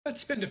Let's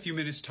spend a few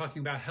minutes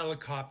talking about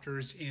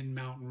helicopters in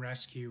mountain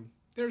rescue.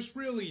 There's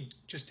really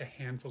just a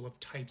handful of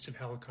types of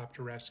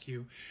helicopter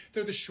rescue.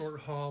 They're the short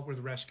haul, where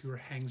the rescuer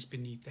hangs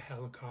beneath the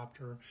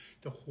helicopter,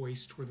 the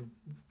hoist, where the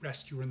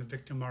rescuer and the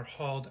victim are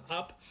hauled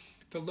up,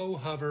 the low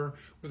hover,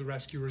 where the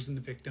rescuers and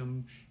the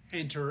victim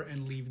enter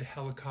and leave the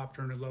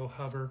helicopter in a low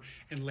hover,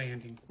 and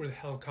landing, where the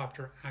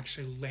helicopter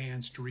actually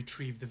lands to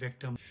retrieve the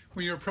victim.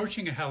 When you're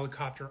approaching a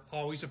helicopter,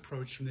 always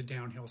approach from the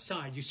downhill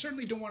side. You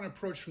certainly don't want to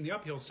approach from the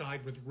uphill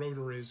side where the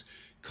rotor is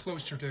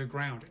closer to the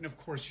ground. And of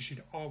course, you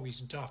should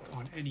always duck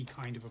on any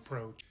kind of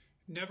approach.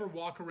 Never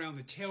walk around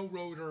the tail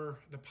rotor.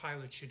 The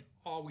pilot should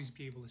always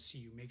be able to see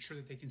you. Make sure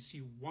that they can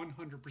see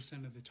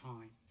 100% of the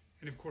time.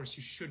 And of course,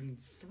 you shouldn't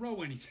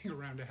throw anything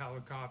around a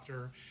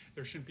helicopter.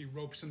 There shouldn't be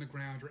ropes on the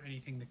ground or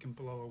anything that can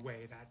blow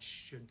away. That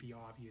should be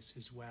obvious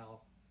as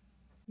well.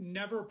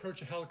 Never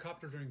approach a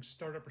helicopter during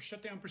startup or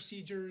shutdown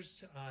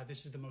procedures.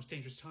 This is the most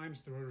dangerous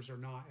times. The rotors are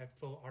not at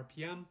full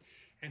RPM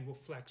and will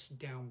flex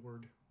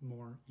downward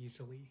more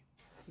easily.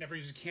 Never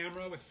use a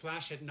camera with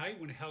flash at night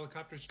when a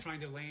helicopter is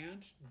trying to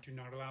land. Do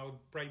not allow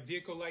bright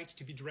vehicle lights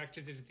to be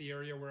directed at the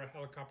area where a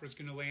helicopter is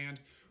going to land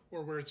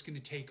or where it's going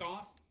to take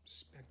off.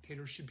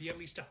 Spectators should be at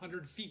least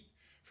 100 feet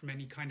from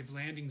any kind of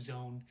landing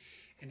zone,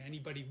 and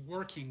anybody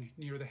working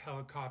near the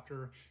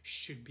helicopter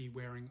should be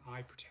wearing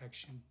eye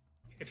protection.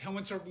 If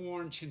helmets are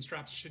worn, chin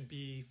straps should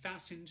be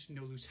fastened,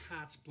 no loose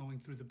hats blowing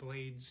through the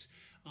blades.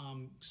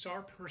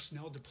 SAR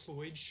personnel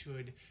deployed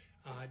should,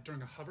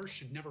 during a hover,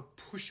 should never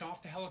push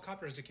off the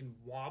helicopter as it can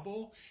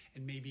wobble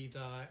and maybe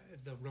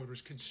the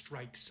rotors could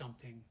strike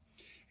something.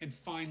 And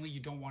finally,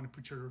 you don't want to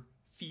put your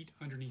feet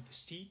underneath the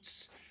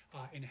seats.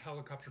 In a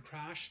helicopter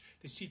crash,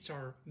 the seats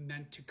are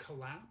meant to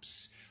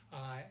collapse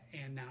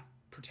and that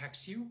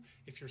protects you.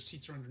 If your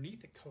seats are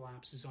underneath, it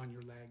collapses on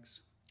your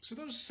legs. So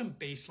those are some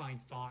baseline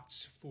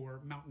thoughts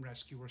for mountain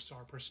rescue or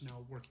SAR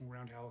personnel working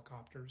around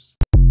helicopters.